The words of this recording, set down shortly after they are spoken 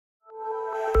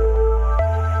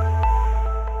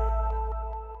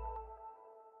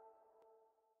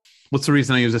What's the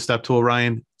reason I use a step tool,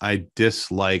 Ryan? I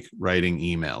dislike writing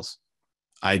emails.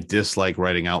 I dislike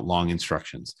writing out long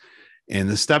instructions. And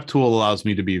the step tool allows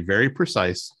me to be very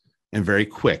precise and very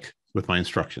quick with my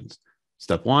instructions.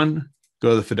 Step one,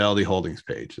 go to the Fidelity Holdings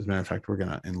page. As a matter of fact, we're going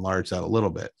to enlarge that a little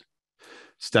bit.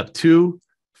 Step two,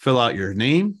 fill out your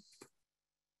name,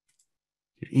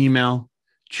 your email,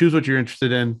 choose what you're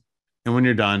interested in. And when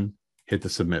you're done, hit the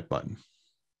submit button.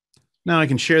 Now I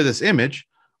can share this image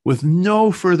with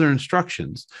no further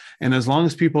instructions. And as long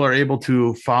as people are able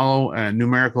to follow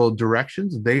numerical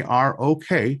directions, they are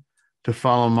okay to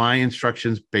follow my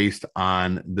instructions based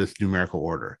on this numerical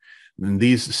order. And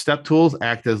these step tools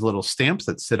act as little stamps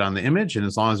that sit on the image. And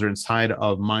as long as they're inside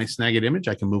of my Snagit image,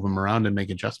 I can move them around and make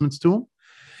adjustments to them.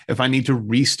 If I need to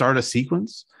restart a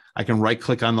sequence, I can right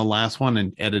click on the last one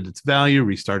and edit its value,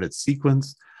 restart its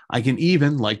sequence. I can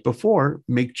even, like before,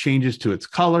 make changes to its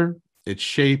color, its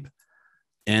shape,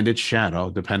 and its shadow,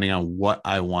 depending on what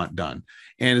I want done.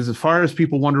 And as far as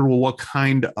people wonder, well, what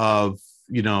kind of,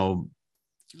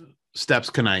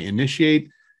 steps can I initiate?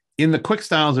 In the quick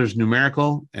styles, there's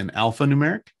numerical and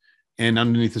alphanumeric. And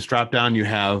underneath this dropdown, you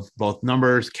have both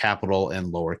numbers, capital,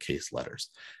 and lowercase letters.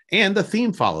 And the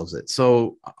theme follows it.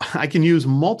 So I can use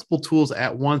multiple tools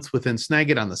at once within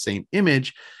Snagit on the same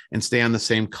image and stay on the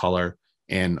same color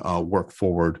and work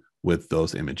forward with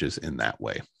those images in that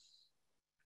way.